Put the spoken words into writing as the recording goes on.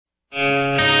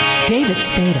David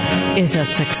Spada is a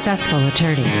successful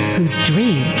attorney whose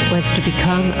dream was to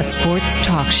become a sports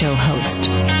talk show host.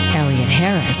 Elliot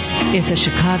Harris is a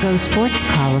Chicago sports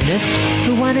columnist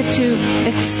who wanted to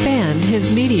expand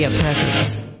his media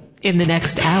presence. In the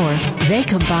next hour, they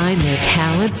combine their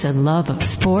talents and love of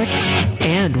sports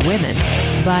and women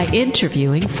by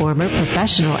interviewing former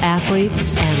professional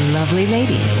athletes and lovely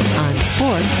ladies on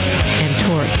sports and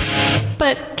torts.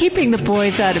 But keeping the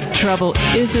boys out of trouble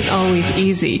isn't always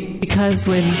easy, because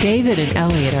when David and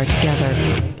Elliot are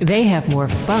together, they have more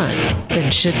fun than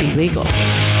should be legal.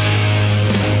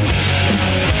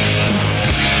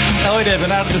 Elliot, I've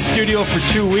been out of the studio for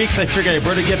 2 weeks. I figured I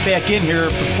better get back in here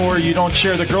before you don't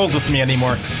share the girls with me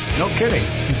anymore. No kidding.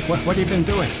 What have you been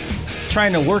doing?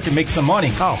 Trying to work and make some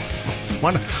money. Oh,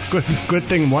 good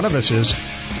thing one of us is.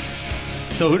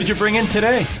 So who did you bring in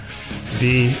today?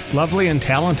 The lovely and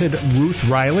talented Ruth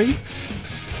Riley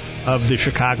of the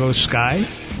Chicago Sky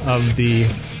of the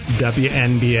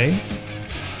WNBA.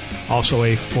 Also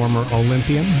a former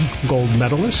Olympian, gold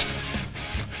medalist.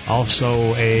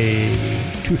 Also a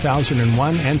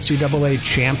 2001 NCAA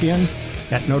champion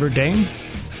at Notre Dame.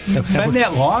 It's been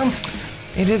that long?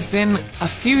 It has been a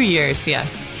few years,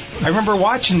 yes. I remember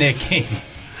watching that game.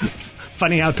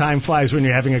 Funny how time flies when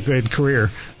you're having a good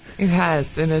career. It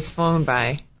has. It has flown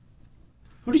by.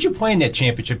 Who did you play in that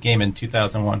championship game in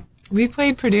 2001? We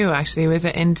played Purdue, actually. It was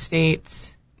an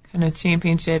in-state kind of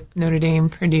championship, Notre Dame,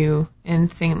 Purdue, in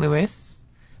St. Louis.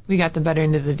 We got the better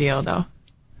end of the deal, though.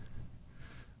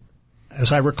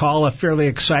 As I recall, a fairly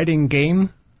exciting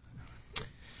game.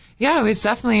 Yeah, it was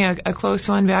definitely a close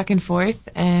one back and forth,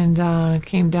 and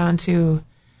came down to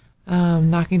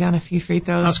knocking down a few free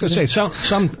throws. I was going to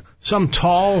say, some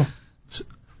tall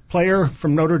player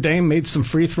from Notre Dame made some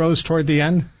free throws toward the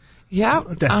end. Yeah.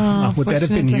 Would that have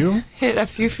been you? Hit a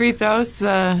few free throws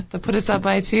to put us up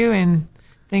by 2, and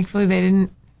thankfully they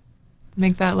didn't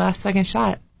make that last second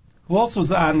shot. Who else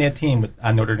was on that team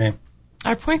on Notre Dame?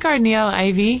 Our point guard, Neil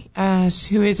Ivey,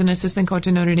 who is an assistant coach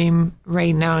at Notre Dame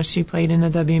right now. She played in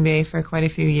the WNBA for quite a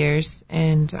few years.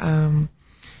 And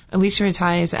Alicia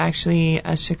Ratai is actually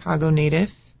a Chicago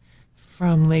native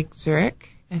from Lake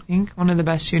Zurich, I think, one of the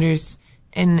best shooters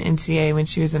in NCAA when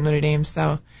she was at Notre Dame.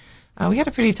 So we had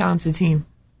a pretty talented team.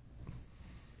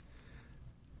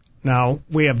 Now,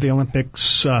 we have the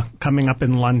Olympics coming up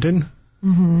in London.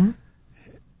 Mm-hmm.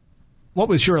 What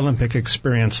was your Olympic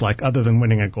experience like other than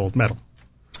winning a gold medal?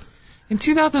 In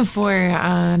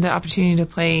 2004, the opportunity to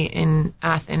play in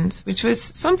Athens, which was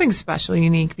something special,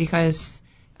 unique, because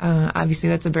obviously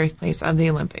that's the birthplace of the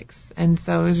Olympics. And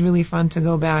so it was really fun to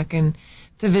go back and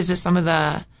to visit some of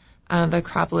the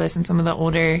Acropolis and some of the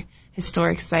older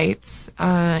historic sites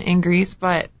in Greece.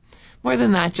 But more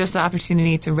than that, just the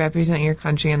opportunity to represent your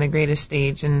country on the greatest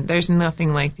stage. And there's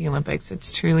nothing like the Olympics.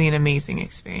 It's truly an amazing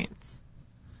experience.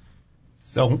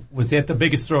 So was that the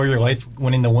biggest thrill of your life,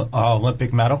 winning the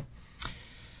Olympic medal?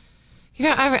 You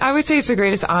know, I would say it's the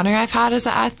greatest honor I've had as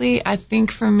an athlete. I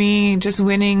think for me, just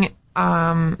winning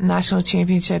national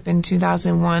championship in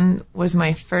 2001 was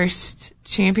my first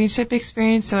championship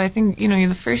experience. So I think,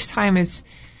 the first time is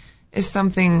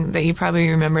something that you probably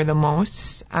remember the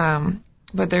most.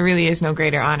 But there really is no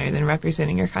greater honor than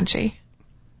representing your country.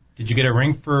 Did you get a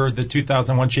ring for the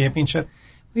 2001 championship?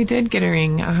 We did get a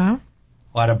ring, A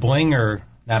lot of bling or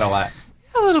not a lot?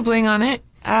 A little bling on it.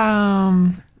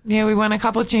 We won a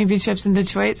couple championships in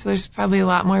Detroit, so there's probably a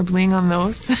lot more bling on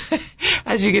those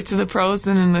as you get to the pros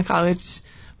than in the college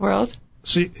world.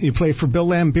 So you played for Bill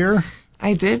Laimbeer?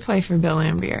 I did play for Bill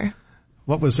Laimbeer.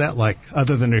 What was that like,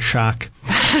 other than a shock?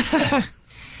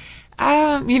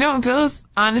 Bill's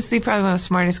honestly probably one of the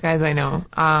smartest guys I know.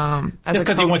 Just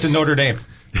because he went to Notre Dame.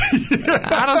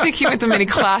 I don't think he went to many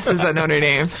classes at Notre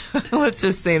Dame. Let's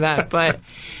just say that. But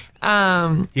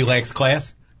he lacks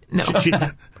class? No.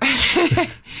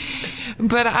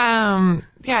 But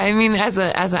as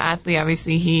an athlete,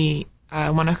 obviously he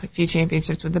won a few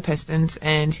championships with the Pistons,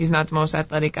 and he's not the most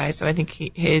athletic guy. So I think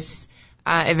his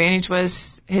advantage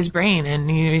was his brain,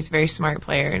 and he's a very smart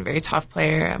player and very tough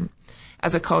player.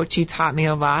 As a coach, he taught me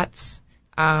a lot.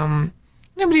 But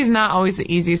he's not always the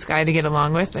easiest guy to get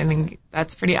along with. I think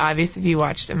that's pretty obvious if you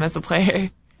watched him as a player.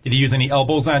 Did he use any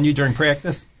elbows on you during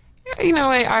practice?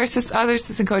 Our other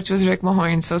assistant coach was Rick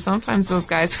Mahorn, so sometimes those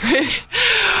guys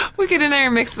would get in there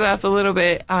and mix it up a little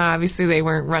bit. Obviously, they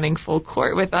weren't running full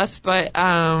court with us, but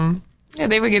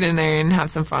they would get in there and have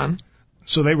some fun.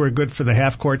 So they were good for the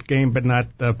half-court game, but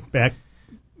not the back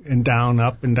and down,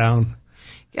 up and down?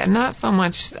 Yeah, not so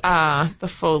much the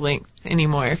full length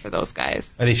anymore for those guys.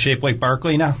 Are they shaped like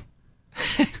Barkley now?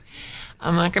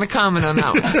 I'm not going to comment on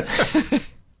that one.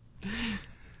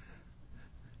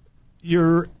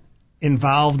 you're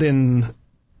involved in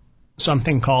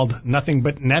something called Nothing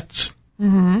But Nets.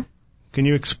 Mm-hmm. Can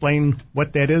you explain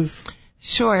what that is?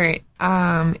 Sure.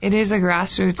 It is a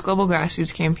global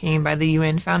grassroots campaign by the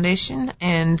UN Foundation,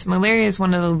 and malaria is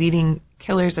one of the leading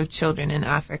killers of children in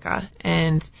Africa.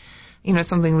 And, it's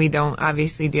something we don't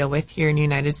obviously deal with here in the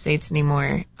United States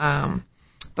anymore.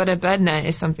 But a bed net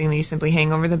is something that you simply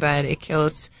hang over the bed. It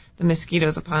kills the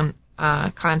mosquitoes upon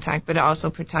contact, but it also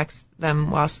protects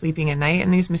them while sleeping at night.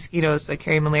 And these mosquitoes that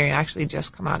carry malaria actually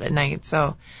just come out at night.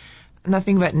 So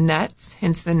Nothing But Nets,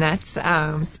 hence the Nets.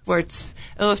 Sports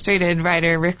Illustrated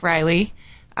writer Rick Riley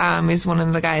is one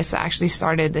of the guys that actually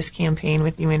started this campaign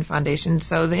with the UN Foundation.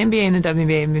 So the NBA and the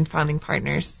WNBA have been founding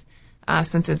partners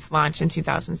since its launch in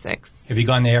 2006. Have you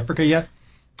gone to Africa yet?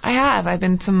 I have. I've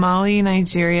been to Mali,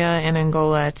 Nigeria, and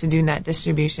Angola to do net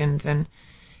distributions. And,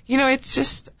 it's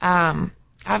just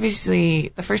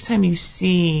obviously the first time you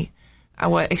see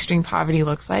what extreme poverty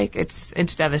looks like,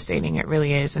 it's devastating. It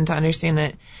really is. And to understand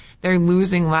that they're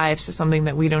losing lives to something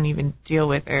that we don't even deal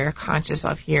with or are conscious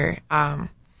of here.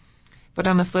 But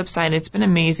on the flip side, it's been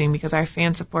amazing because our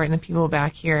fan support and the people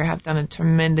back here have done a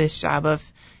tremendous job of,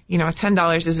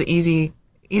 $10 is an easy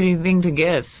thing to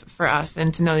give for us,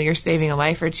 and to know that you're saving a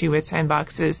life or two with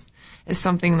 $10 is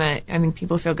something that I think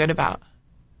people feel good about.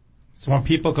 So when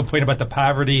people complain about the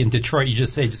poverty in Detroit, you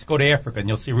just say, just go to Africa and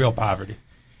you'll see real poverty.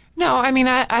 No,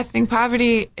 I think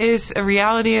poverty is a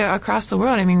reality across the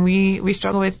world. We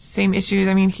struggle with the same issues,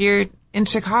 here in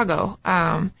Chicago,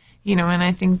 and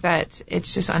I think that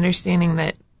it's just understanding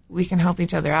that we can help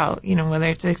each other out, whether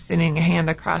it's extending a hand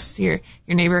across your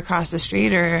neighbor across the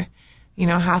street or,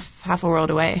 half a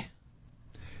world away.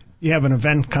 You have an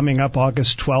event coming up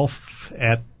August 12th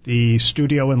at the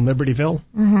studio in Libertyville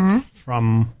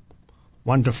from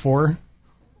 1 to 4.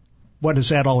 What does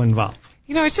that all involve?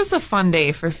 It's just a fun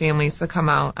day for families to come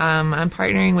out. I'm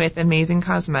partnering with Amazing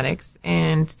Cosmetics,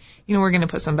 and, we're going to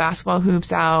put some basketball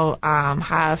hoops out,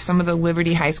 have some of the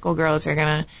Liberty High School girls are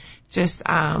going to just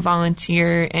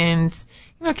volunteer, and,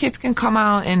 kids can come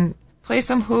out and play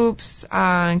some hoops,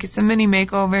 get some mini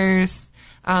makeovers.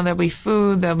 There'll be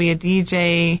food, there'll be a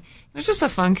DJ. It's just a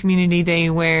fun community day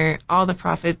where all the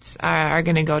profits are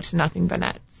going to go to Nothing But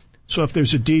Nets. So if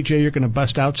there's a DJ, you're going to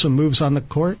bust out some moves on the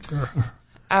court?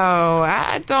 Oh,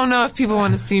 I don't know if people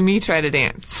want to see me try to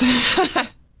dance.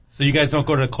 So you guys don't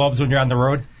go to the clubs when you're on the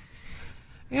road?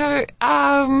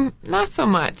 Not so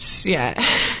much yet.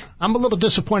 I'm a little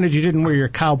disappointed you didn't wear your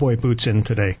cowboy boots in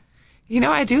today.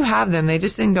 I do have them. They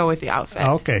just didn't go with the outfit.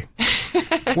 Oh, okay.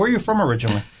 Where are you from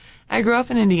originally? I grew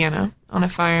up in Indiana on a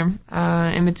farm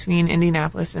in between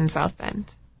Indianapolis and South Bend.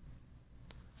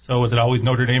 So was it always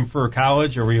Notre Dame for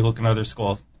college, or were you looking at other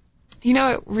schools?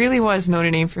 It really was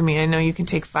Notre Dame for me. I know you can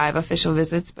take 5 official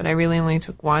visits, but I really only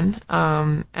took 1.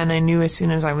 And I knew as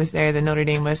soon as I was there that Notre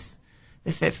Dame was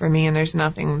the fit for me, and there's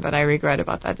nothing that I regret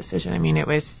about that decision. It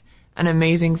was an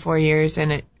amazing 4 years,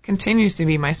 and it continues to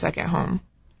be my second home.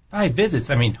 5 visits.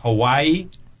 Hawaii,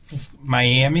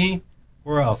 Miami,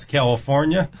 where else?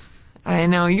 California? I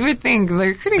know. You would think the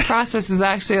recruiting process is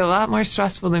actually a lot more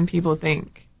stressful than people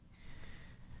think.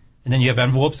 And then you have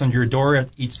envelopes under your door at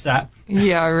each stop?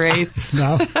 Yeah, right.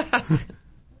 No?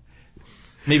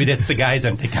 Maybe that's the guys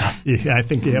I'm thinking of. Yeah, I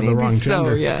think you have the wrong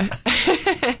gender. So, yeah.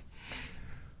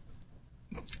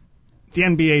 The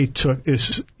NBA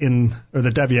the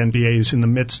WNBA is in the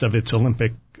midst of its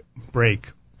Olympic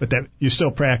break, but that you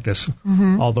still practice.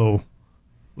 Although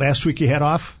last week you had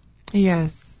off.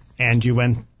 Yes. And you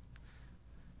went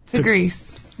to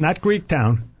Greece. Not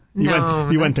Greektown. You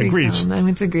went to Greece. I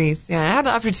went to Greece. Yeah, I had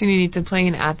the opportunity to play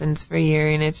in Athens for a year,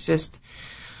 and it's just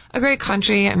a great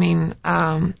country.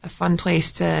 A fun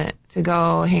place to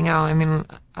go hang out.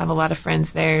 I have a lot of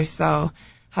friends there, so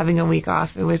having a week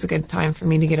off, it was a good time for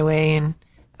me to get away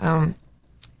and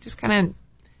just kind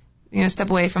of step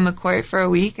away from the court for a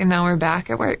week, and now we're back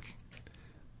at work.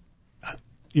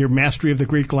 Your mastery of the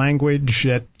Greek language,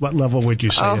 at what level would you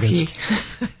say it is?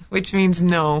 Which means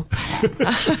no.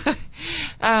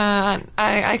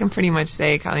 I can pretty much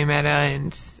say Kalimera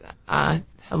and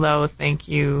hello, thank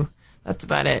you. That's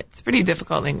about it. It's a pretty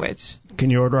difficult language. Can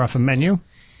you order off a menu?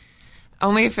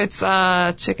 Only if it's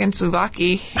chicken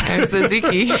souvlaki or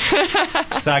tzatziki.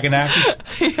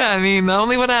 Saganaki? Yeah, the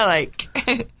only one I like.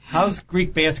 How's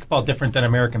Greek basketball different than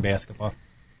American basketball?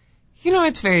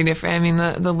 It's very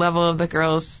different. The level of the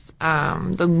girls,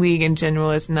 the league in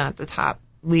general is not the top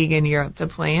league in Europe to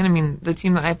play in. The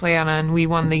team that I play on, we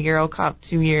won the Euro Cup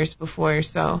 2 years before,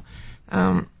 so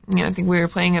I think we were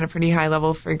playing at a pretty high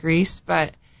level for Greece,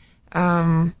 but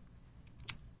I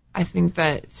think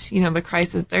that the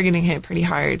crisis, they're getting hit pretty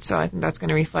hard, so I think that's going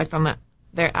to reflect on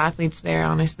their athletes there.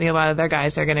 Honestly, a lot of their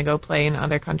guys are going to go play in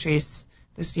other countries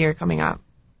this year coming up.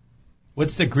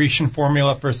 What's the Grecian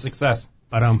formula for success?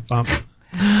 Ba-dum-bum.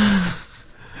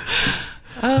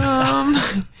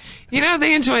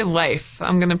 They enjoy life.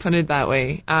 I'm going to put it that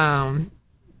way.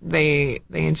 They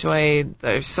enjoy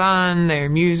their son, their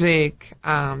music,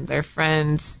 their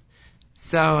friends.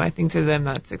 So I think to them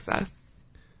that's success.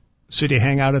 So do you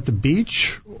hang out at the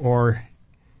beach or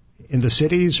in the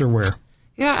cities or where?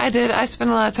 Yeah, I did. I spent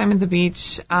a lot of time at the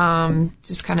beach,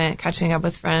 just kind of catching up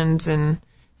with friends and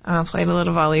played a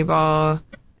little volleyball.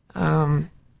 So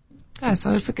it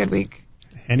was a good week.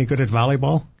 Any good at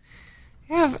volleyball?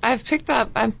 Yeah, I've picked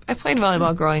up. I played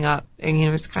volleyball growing up, and it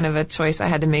was kind of a choice I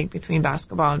had to make between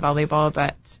basketball and volleyball.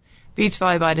 But beach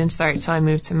volleyball I didn't start until I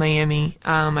moved to Miami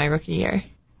my rookie year.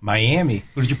 Miami.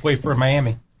 Who did you play for in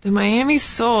Miami? The Miami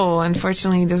Soul,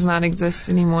 unfortunately, does not exist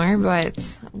anymore, but I'd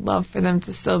love for them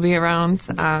to still be around.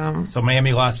 So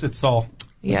Miami lost its soul.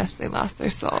 Yes, they lost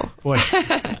their soul. Boy,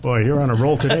 you're on a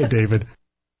roll today, David.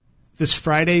 This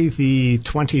Friday, the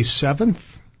 27th,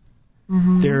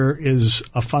 there is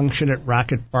a function at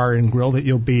Rocket Bar and Grill that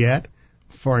you'll be at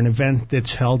for an event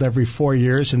that's held every 4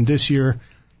 years, and this year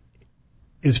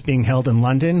is being held in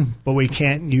London, but we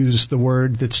can't use the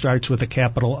word that starts with a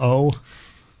capital O.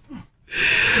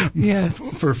 Yeah.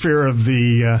 For fear of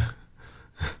the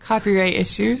copyright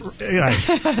issues.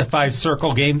 The 5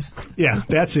 circle games. Yeah,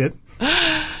 that's it.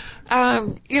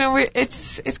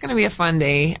 It's going to be a fun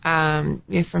day.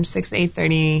 From 6 to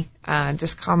 8:30,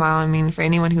 just come out. I mean, for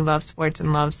anyone who loves sports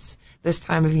and loves this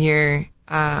time of year,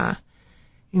 there's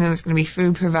going to be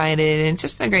food provided and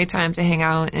just a great time to hang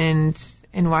out and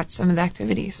watch some of the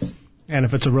activities. And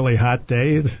if it's a really hot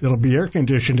day, it'll be air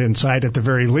conditioned inside at the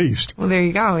very least. Well, there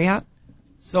you go. Yeah.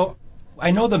 So I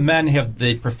know the men have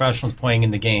the professionals playing in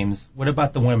the games. What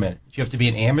about the women? Do you have to be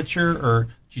an amateur, or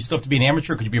do you still have to be an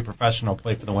amateur, or could you be a professional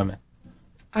play for the women?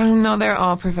 No, they're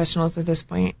all professionals at this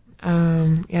point.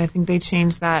 I think they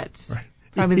changed that.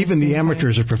 Right. Even the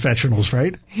amateurs are professionals,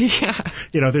 right? Yeah.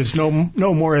 There's no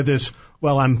more of this,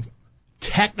 well, I'm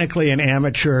technically an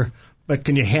amateur, but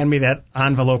can you hand me that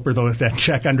envelope or that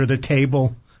check under the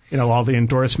table? All the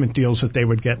endorsement deals that they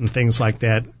would get and things like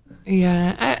that.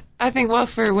 Yeah, I think,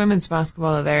 for women's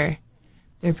basketball, they're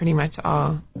pretty much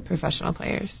all professional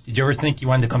players. Did you ever think you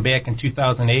wanted to come back in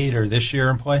 2008 or this year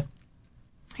and play?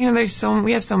 We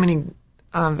have so many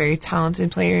very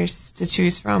talented players to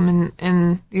choose from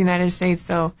in the United States.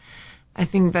 So I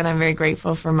think that I'm very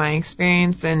grateful for my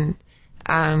experience and,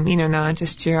 not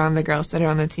just cheer on the girls that are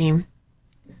on the team.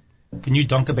 Can you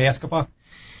dunk a basketball?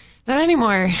 Not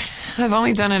anymore. I've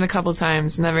only done it a couple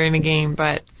times, never in a game,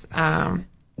 but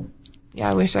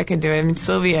I wish I could do it. I mean,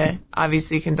 Sylvia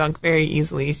obviously can dunk very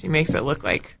easily. She makes it look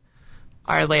like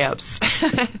our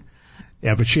layups.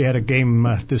 Yeah, but she had a game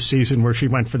this season where she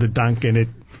went for the dunk and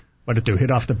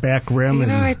hit off the back rim.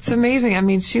 It's amazing. I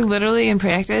mean, she literally in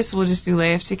practice will just do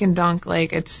layups. She can dunk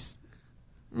like it's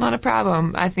not a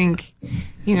problem. I think,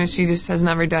 she just has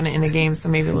never done it in a game, so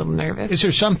maybe a little nervous. Is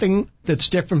there something that's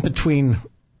different between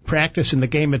practice and the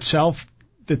game itself,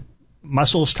 that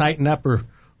muscles tighten up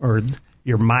or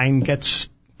your mind gets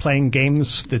playing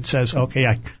games that says,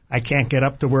 okay, I can't get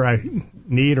up to where I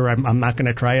need, or I'm not going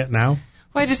to try it now?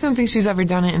 Well, I just don't think she's ever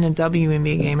done it in a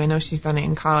WNBA game. I know she's done it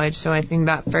in college, so I think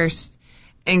that first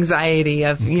anxiety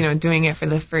of, doing it for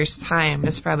the first time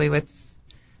is probably what's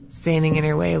standing in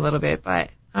her way a little bit, but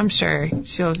I'm sure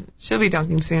she'll be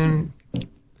dunking soon.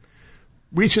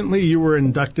 Recently, you were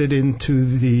inducted into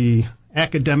the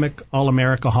Academic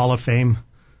All-America Hall of Fame.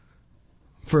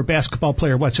 For a basketball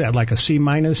player, what's that, like a C-?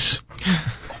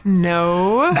 No.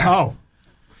 Oh.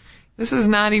 This is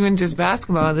not even just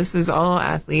basketball. This is all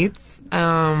athletes.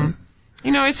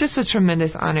 It's just a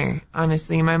tremendous honor,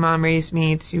 honestly. My mom raised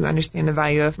me to understand the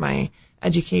value of my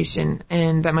education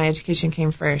and that my education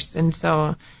came first. And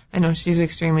so I know she's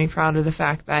extremely proud of the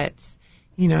fact that,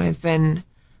 I've been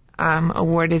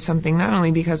awarded something not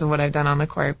only because of what I've done on the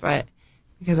court, but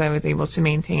because I was able to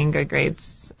maintain good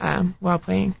grades while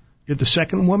playing. You're the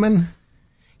second woman?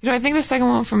 I think the second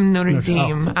one from Notre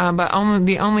Dame, but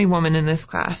the only woman in this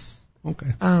class.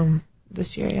 Okay.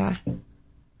 This year, yeah. Do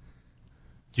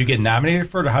you get nominated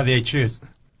for it, or how do they choose?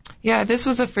 Yeah, this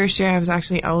was the first year I was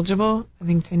actually eligible, I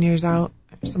think 10 years out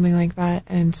or something like that.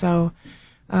 And so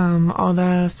all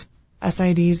the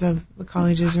SIDs of the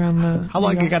colleges around the How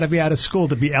long US. you got to be out of school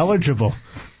to be eligible?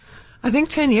 I think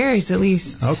 10 years at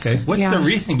least. Okay. What's the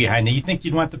reasoning behind it? You think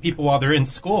you'd want the people while they're in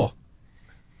school?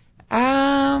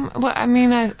 Well, I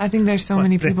mean, I think there's so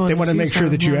many people. They want to make sure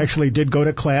that you actually did go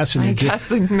to class. And I guess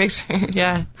to make sure,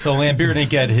 yeah. So Lambert didn't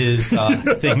get his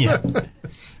thing yet.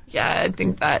 Yeah, I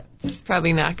think that's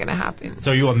probably not going to happen.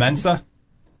 So are you a Mensa?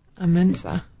 A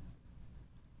Mensa.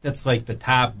 That's like the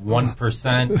top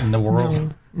 1% in the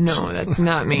world. No, that's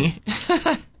not me.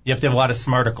 You have to have a lot of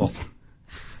smarticles.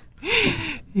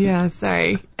 Yeah,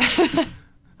 sorry.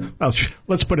 Well,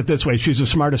 let's put it this way. She's the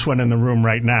smartest one in the room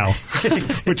right now,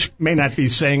 which may not be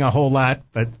saying a whole lot,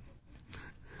 but...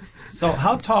 So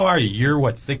how tall are you? You're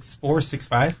what, 6'4",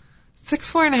 6'5"?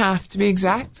 6'4.5" to be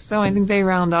exact. So I think they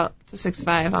round up to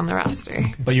 6'5" on the roster.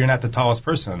 But you're not the tallest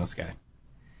person in this guy.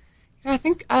 I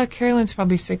think Carolyn's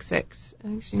probably 6'6". I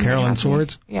think she Carolyn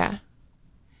Swords? Yeah.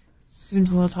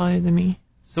 Seems a little taller than me.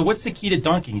 So what's the key to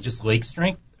dunking? Just leg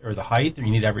strength or the height, or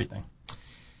you need everything?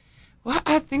 Well,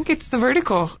 I think it's the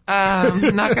vertical.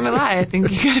 I'm not going to lie. I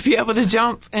think you got to be able to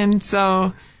jump. And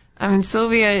so,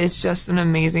 Sylvia is just an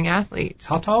amazing athlete.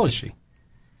 How tall is she?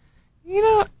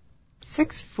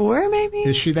 6'4", maybe?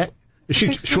 Is she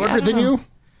 6'3", shorter than you?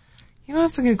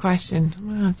 That's a good question. I'm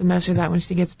going to have to measure that when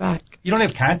she gets back. You don't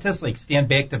have contests like stand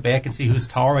back to back and see who's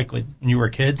taller like when you were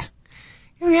kids?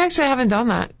 We actually haven't done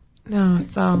that. No,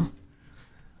 so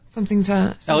something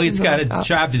to... Elliot's got a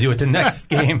job to do at the next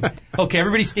game. Okay,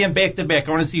 everybody stand back to back.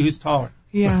 I want to see who's taller.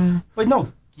 Yeah. But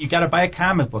no, you got to buy a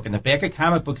comic book. In the back of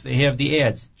comic books, they have the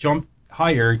ads. Jump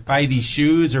higher, buy these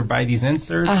shoes or buy these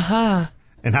inserts. Uh-huh.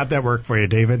 And how'd that work for you,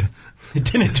 David? It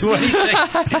didn't do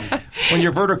anything. When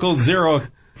your vertical's 0...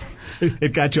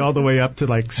 It got you all the way up to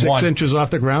like 6 inches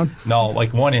off the ground? No,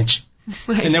 like 1 inch.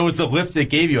 Right. And that was the lift it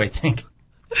gave you, I think.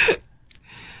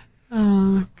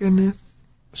 Oh, goodness.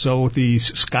 So the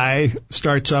Sky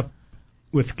starts up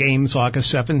with games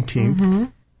August 17th. Mm-hmm.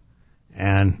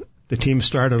 And the team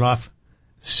started off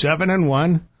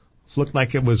 7-1. Looked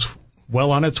like it was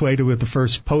well on its way to the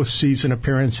first postseason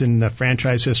appearance in the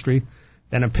franchise history.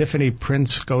 Then Epiphany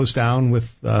Prince goes down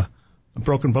with a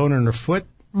broken bone in her foot.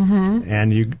 Mm-hmm.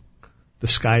 And the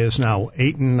Sky is now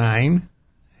 8-9,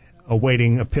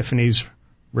 awaiting Epiphany's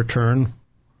return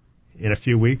in a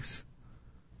few weeks.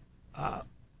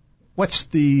 What's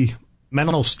the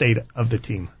mental state of the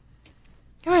team?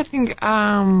 I think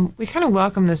we kind of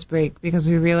welcome this break because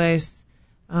we realize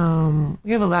we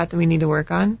have a lot that we need to work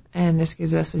on, and this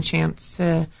gives us a chance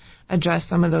to address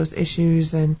some of those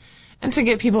issues and to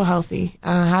get people healthy.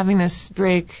 Having this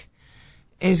break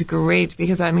is great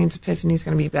because that means Epiphany's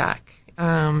going to be back.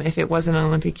 If it wasn't an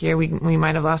Olympic year, we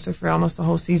might have lost her for almost the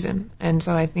whole season. And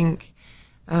so I think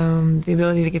the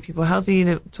ability to get people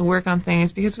healthy, to work on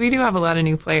things, because we do have a lot of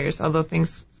new players, although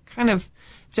things kind of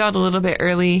gelled a little bit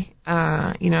early.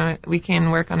 We can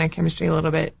work on our chemistry a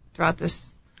little bit throughout this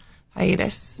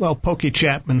hiatus. Well, Pokey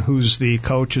Chapman, who's the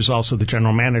coach, is also the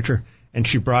general manager, and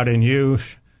she brought in you.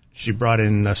 She brought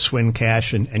in Swin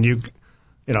Cash, and you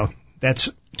that's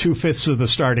 2/5 of the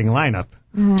starting lineup.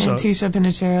 Mm-hmm. So, and Tisha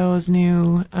Pinachero is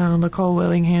new. Nicole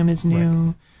Willingham is new.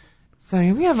 Right. So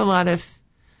we have a lot of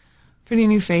pretty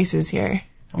new faces here.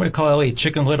 I'm going to call Elliot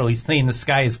Chicken Little. He's saying the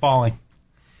sky is falling.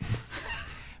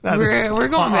 We're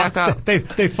going back up.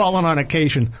 They've fallen on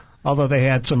occasion, although they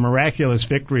had some miraculous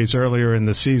victories earlier in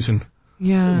the season.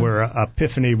 Yeah. Where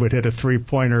Epiphany would hit a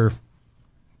 3-pointer.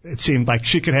 It seemed like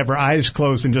she could have her eyes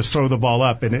closed and just throw the ball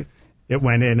up, and it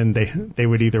went in, and they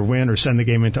would either win or send the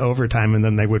game into overtime, and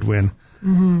then they would win.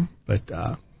 Mm-hmm.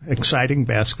 But exciting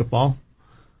basketball.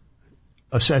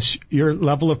 Assess your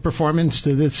level of performance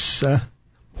to this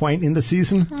point in the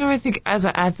season. I think as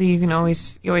an athlete, you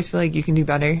always feel like you can do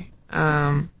better,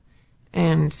 and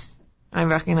I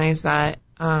recognize that.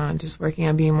 Just working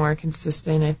on being more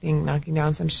consistent. I think knocking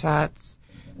down some shots.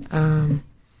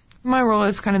 My role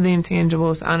is kind of the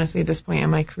intangibles, honestly, at this point in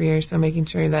my career. So making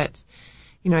sure that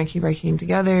I keep our team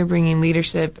together, bringing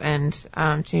leadership and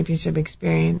championship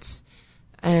experience.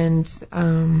 And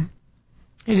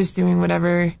just doing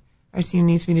whatever our team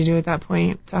needs me to do at that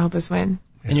point to help us win.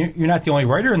 And you're not the only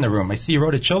writer in the room. I see you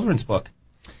wrote a children's book.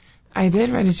 I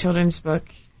did write a children's book.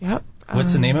 Yep.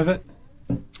 What's the name of it?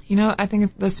 I think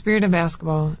it's The Spirit of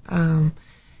Basketball.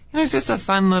 It's just a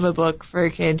fun little book for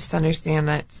kids to understand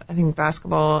that I think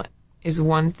basketball is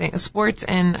one thing. Sports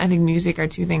and I think music are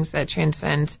two things that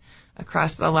transcend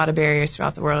across a lot of barriers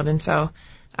throughout the world. And so,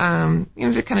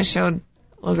 just kind of showed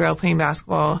a little girl playing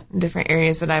basketball in different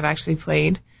areas that I've actually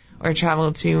played or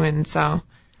traveled to. And so,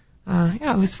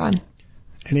 it was fun.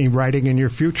 Any writing in your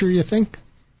future, you think?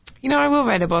 I will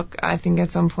write a book, I think,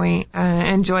 at some point.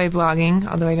 I enjoy blogging,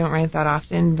 although I don't write that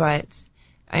often, but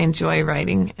I enjoy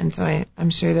writing. And so I'm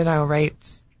sure that I will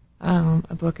write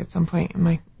a book at some point in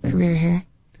my career here.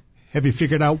 Have you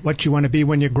figured out what you want to be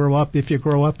when you grow up, if you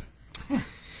grow up?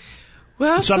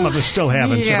 Well, Some of us still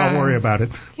haven't, so don't worry about it.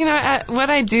 You know,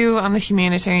 what I do on the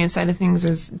humanitarian side of things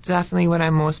is definitely what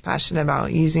I'm most passionate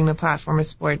about, using the platform of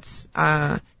sports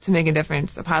to make a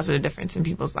difference, a positive difference in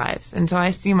people's lives. And so I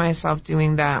see myself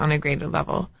doing that on a greater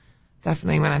level,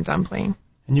 definitely when I'm done playing.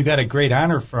 And you got a great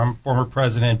honor from former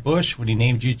President Bush when he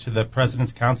named you to the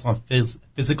President's Council on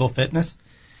Physical Fitness.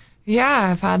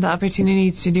 Yeah, I've had the opportunity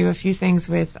to do a few things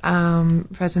with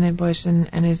President Bush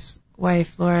and his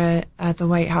wife, Laura, at the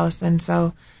White House. And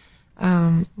so,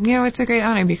 it's a great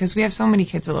honor because we have so many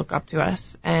kids that look up to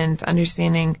us, and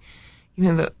understanding,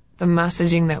 the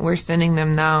messaging that we're sending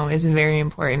them now is very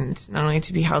important, not only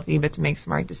to be healthy, but to make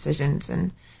smart decisions.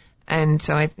 And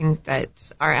so I think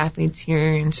that our athletes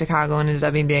here in Chicago and in the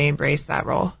WNBA embrace that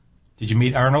role. Did you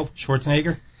meet Arnold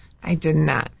Schwarzenegger? I did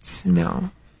not, no.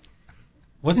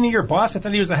 Wasn't he your boss? I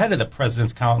thought he was the head of the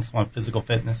President's Council on Physical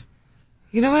Fitness.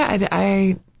 You know what?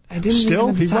 I didn't.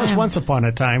 Still, he was once upon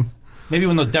a time. Maybe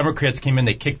when the Democrats came in,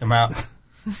 they kicked him out.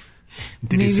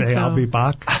 Did he say, I'll be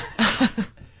back?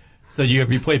 So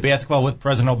have you played basketball with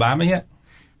President Obama yet?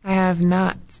 I have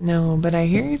not, no, but I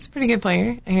hear he's a pretty good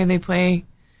player. I hear they play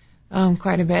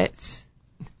quite a bit.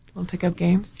 We'll pick up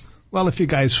games. Well, if you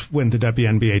guys win the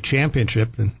WNBA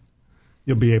championship, then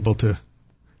you'll be able to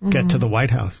get to the White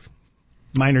House.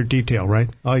 Minor detail, right?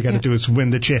 All you got to do is win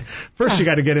the First, you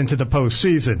got to get into the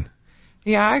postseason.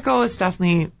 Yeah, our goal is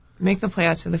definitely make the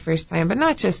playoffs for the first time, but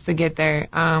not just to get there.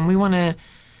 We want to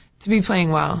be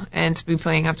playing well and to be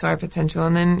playing up to our potential.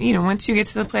 And then, once you get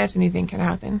to the playoffs, anything can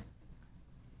happen.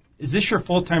 Is this your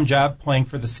full-time job playing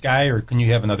for the Sky, or can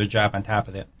you have another job on top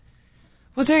of that?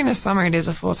 Well, during the summer, it is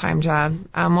a full-time job.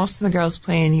 Most of the girls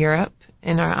play in Europe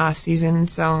in our off-season,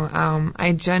 so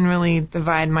I generally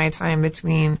divide my time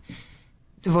between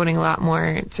devoting a lot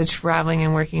more to traveling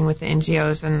and working with the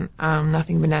NGOs and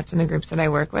Nothing But Nets and the groups that I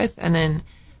work with. And then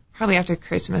probably after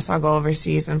Christmas, I'll go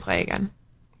overseas and play again.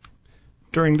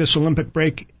 During this Olympic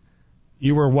break,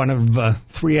 you were one of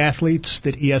 3 athletes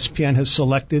that ESPN has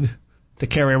selected to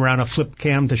carry around a flip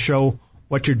cam to show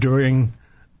what you're doing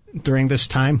during this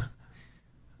time.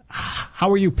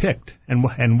 How were you picked, and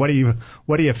what do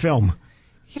you film?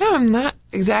 I'm not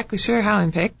exactly sure how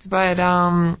I'm picked, but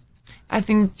I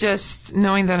think just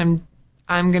knowing that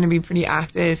I'm going to be pretty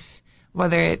active,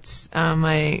 whether it's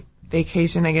my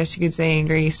vacation, I guess you could say, in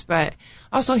Greece, but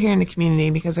also here in the community,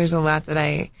 because there's a lot that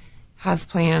I have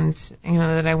planned,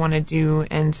 that I want to do,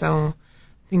 and so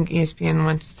I think ESPN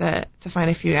wants to find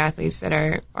a few athletes that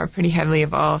are pretty heavily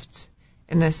involved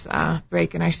in this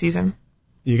break in our season.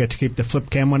 You get to keep the flip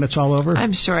cam when it's all over?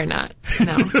 I'm sure not.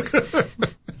 No.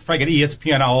 It's probably got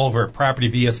ESPN all over, property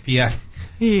of ESPN.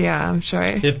 Yeah, I'm sure.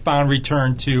 If found,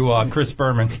 return to Chris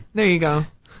Berman. There you go.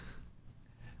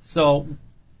 So,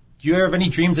 do you have any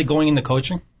dreams of going into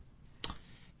coaching?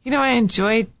 I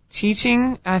enjoy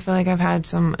teaching. I feel like I've had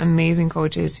some amazing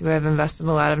coaches who have invested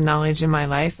a lot of knowledge in my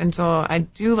life, and so I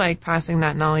do like passing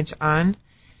that knowledge on,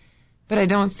 but I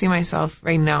don't see myself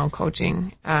right now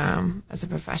coaching as a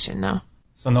profession, no.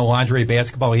 So no lingerie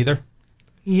basketball either?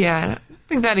 Yeah, I don't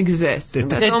think that exists. It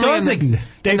does exist.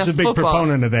 Dave's a big football.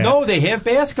 proponent of that. No, they have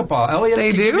basketball. Elliot,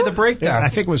 they do? Give me the breakdown. I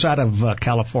think it was out of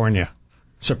California.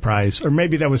 Surprise. Or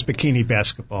maybe that was bikini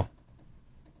basketball.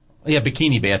 Yeah,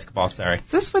 bikini basketball, sorry.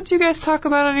 Is this what you guys talk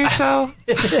about on your show?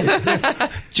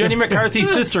 Jenny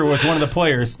McCarthy's sister was one of the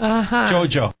players.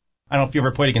 JoJo. I don't know if you ever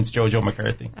played against JoJo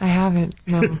McCarthy. I haven't,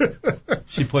 no.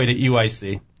 She played at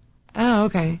UIC. Oh,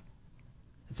 okay.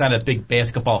 It's not a big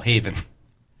basketball haven.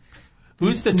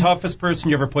 Who's the toughest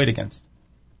person you ever played against?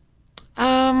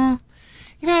 I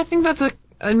think that's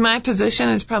in my position,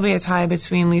 it's probably a tie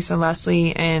between Lisa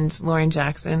Leslie and Lauren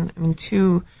Jackson. I mean,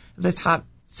 2 of the top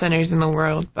centers in the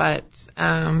world, but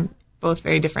both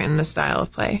very different in the style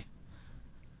of play.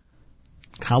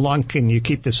 How long can you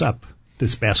keep this up,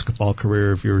 this basketball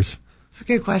career of yours? It's a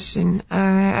good question.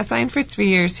 I signed for 3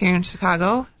 years here in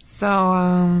Chicago,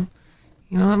 so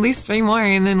at least 3 more,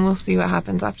 and then we'll see what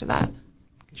happens after that.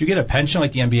 Do you get a pension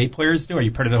like the NBA players do? Are you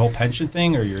part of the whole pension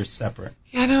thing, or you're separate?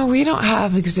 Yeah, no, we don't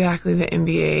have exactly the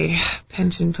NBA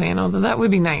pension plan, although that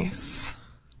would be nice.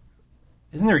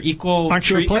 Isn't there equal Aren't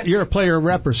you you're a player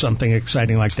rep or something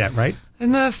exciting like that, right?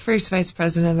 I'm the first vice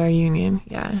president of our union,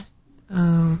 yeah.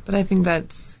 But I think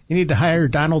that's... You need to hire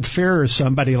Donald Fair or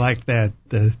somebody like that.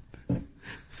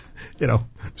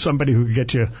 Somebody who can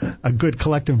get you a good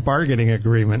collective bargaining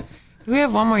agreement. We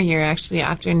have 1 more year, actually.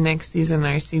 After next season,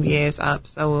 our CBA is up,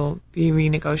 so we'll be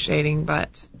renegotiating.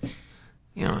 But,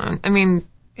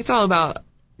 it's all about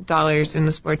dollars in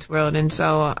the sports world, and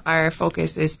so our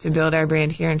focus is to build our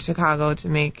brand here in Chicago to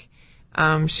make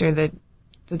sure that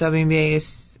the WNBA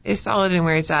is solid in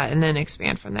where it's at, and then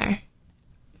expand from there.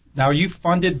 Now, are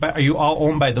you all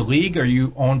owned by the league, or are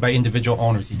you owned by individual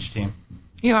owners each team?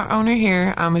 Our owner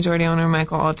here, majority owner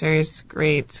Michael Alters,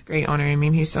 great owner. I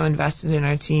mean, he's so invested in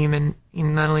our team and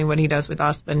not only what he does with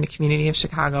us, but in the community of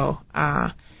Chicago.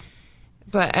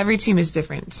 But every team is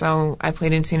different. So I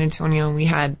played in San Antonio, and we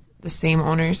had the same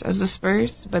owners as the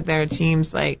Spurs, but there are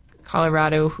teams like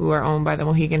Colorado who are owned by the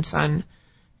Mohegan Sun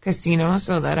Casino,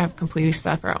 so that have completely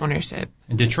separate ownership.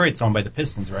 And Detroit's owned by the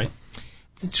Pistons, right?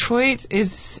 Detroit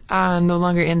is no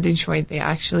longer in Detroit. They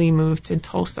actually moved to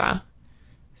Tulsa.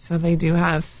 So they do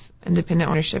have independent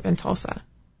ownership in Tulsa.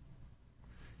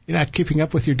 You're not keeping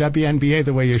up with your WNBA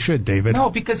the way you should, David.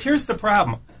 No, because here's the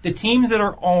problem. The teams that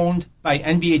are owned by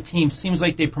NBA teams seems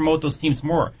like they promote those teams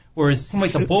more, whereas it seems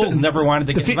like the Bulls never wanted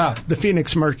to get involved. The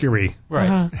Phoenix Mercury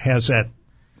has that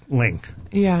link.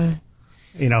 Yeah.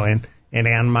 And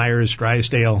Ann Myers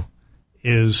Drysdale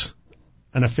is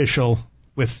an official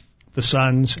with the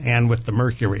Suns and with the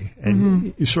Mercury.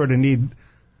 And you sort of need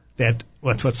that,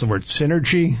 what's the word,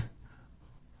 synergy?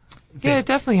 Yeah, it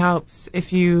definitely helps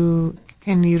if you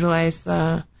can utilize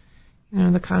the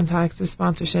contacts, the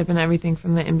sponsorship, and everything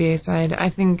from the NBA side. I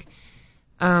think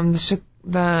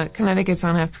the Connecticut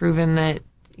Sun have proven that,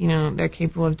 they're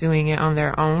capable of doing it on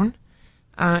their own.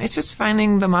 It's just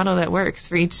finding the model that works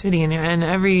for each city, and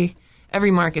every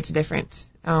market's different.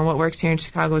 What works here in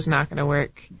Chicago is not going to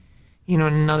work, in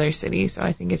another city. So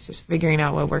I think it's just figuring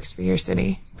out what works for your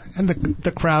city. And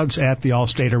the crowds at the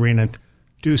Allstate Arena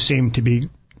do seem to be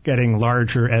getting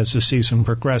larger as the season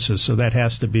progresses. So that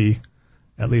has to be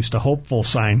at least a hopeful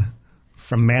sign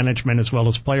from management as well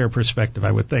as player perspective,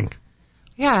 I would think.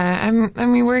 Yeah, I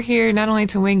mean, we're here not only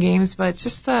to win games, but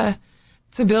just to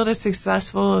build a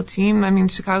successful team. I mean,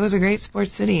 Chicago's a great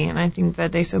sports city, and I think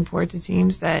that they support the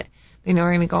teams that they know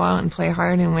are going to go out and play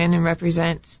hard and win and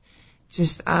represent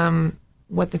just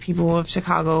what the people of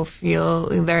Chicago feel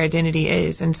their identity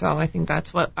is. And so I think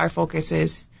that's what our focus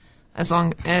is, as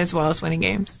well as winning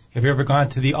games. Have you ever gone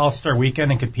to the All-Star Weekend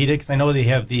and competed? Because I know they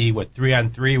have the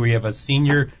 3-on-3, where you have a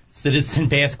senior citizen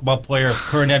basketball player, a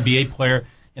current NBA player,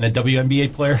 and a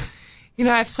WNBA player.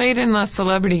 I've played in the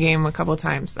celebrity game a couple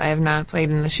times. I have not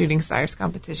played in the Shooting Stars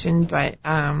competition, but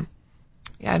I've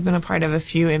been a part of a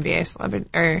few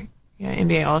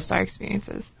NBA All-Star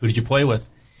experiences. Who did you play with?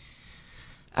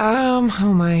 Who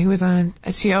was on?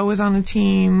 SEO was on the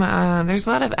team. There's a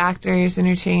lot of actors,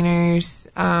 entertainers.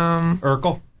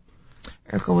 Urkel?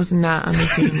 Urkel was not on the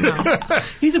team, no.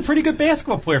 He's a pretty good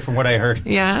basketball player from what I heard.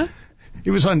 Yeah? He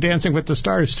was on Dancing with the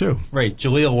Stars, too. Right.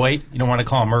 Jaleel White. You don't want to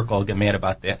call him Urkel. I'll get mad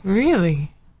about that. Really?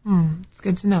 It's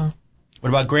good to know. What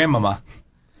about Grandmama?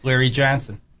 Larry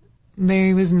Johnson?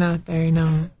 Larry was not there,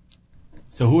 no.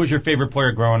 So who was your favorite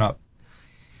player growing up?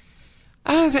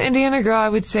 As an Indiana girl, I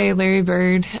would say Larry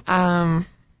Bird. But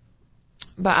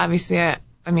obviously,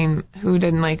 who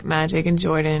didn't like Magic and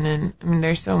Jordan? And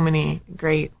there's so many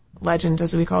great legends,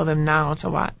 as we call them now, to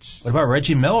watch. What about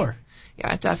Reggie Miller?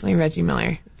 Yeah, definitely Reggie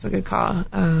Miller. It's a good call.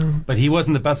 But he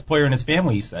wasn't the best player in his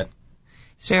family, he said.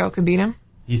 Cheryl could beat him?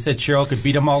 He said Cheryl could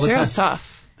beat him all the time. Cheryl's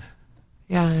tough.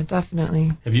 Yeah,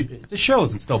 definitely. The Cheryl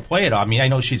doesn't still play it. I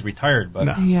know she's retired, but...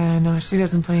 No. Yeah, no, she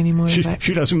doesn't play anymore. She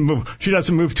doesn't move. She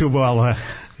doesn't move too well.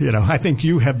 I think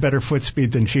you have better foot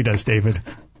speed than she does, David.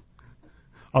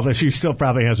 Although she still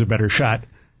probably has a better shot,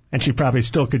 and she probably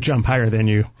still could jump higher than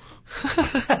you.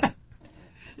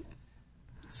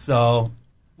 So,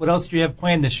 what else do you have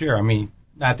planned this year?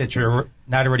 Not that you're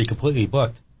not already completely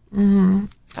booked.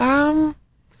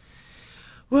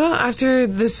 Well, after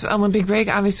this Olympic break,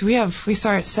 obviously we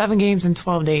start 7 games in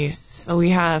 12 days. So we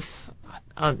have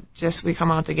we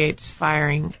come out the gates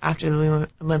firing after the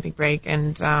Olympic break,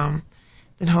 and then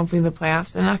hopefully the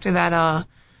playoffs. And after that, I'll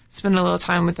spend a little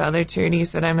time with the other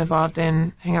charities that I'm involved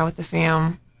in, hang out with the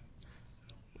fam,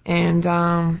 and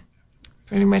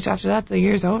pretty much after that, the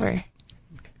year's over.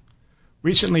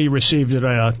 Recently, you received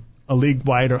a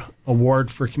league-wide award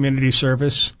for community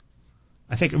service.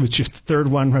 I think it was just the third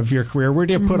one of your career. Where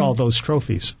do you put all those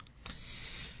trophies?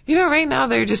 Right now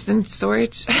they're just in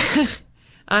storage.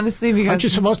 Honestly, because... Aren't you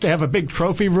supposed to have a big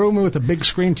trophy room with a big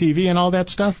screen TV and all that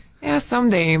stuff? Yeah,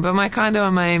 someday. But my condo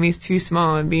in Miami is too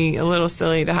small. It'd be a little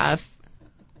silly to have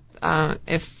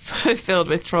if filled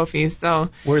with trophies.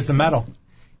 So where's the medal?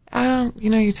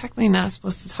 You're technically not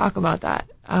supposed to talk about that.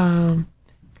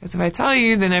 Because if I tell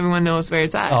you, then everyone knows where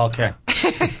it's at. Oh, okay.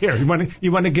 Here, you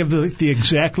want to give the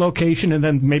exact location and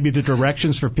then maybe the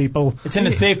directions for people? It's in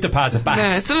a safe deposit box.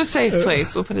 Yeah, it's in a safe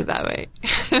place. We'll put it that way.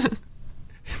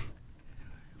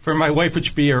 For my wife, it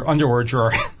should be her underwear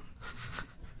drawer.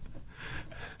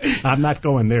 I'm not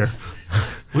going there.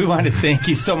 We want to thank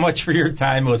you so much for your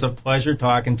time. It was a pleasure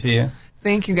talking to you.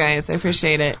 Thank you, guys. I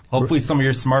appreciate it. Hopefully some of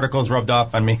your smarticles rubbed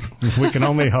off on me. We can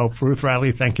only hope. Ruth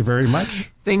Riley, thank you very much.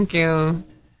 Thank you.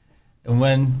 And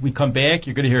when we come back,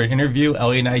 you're going to hear an interview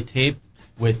Elliot and I taped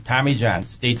with Tommy John.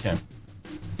 Stay tuned.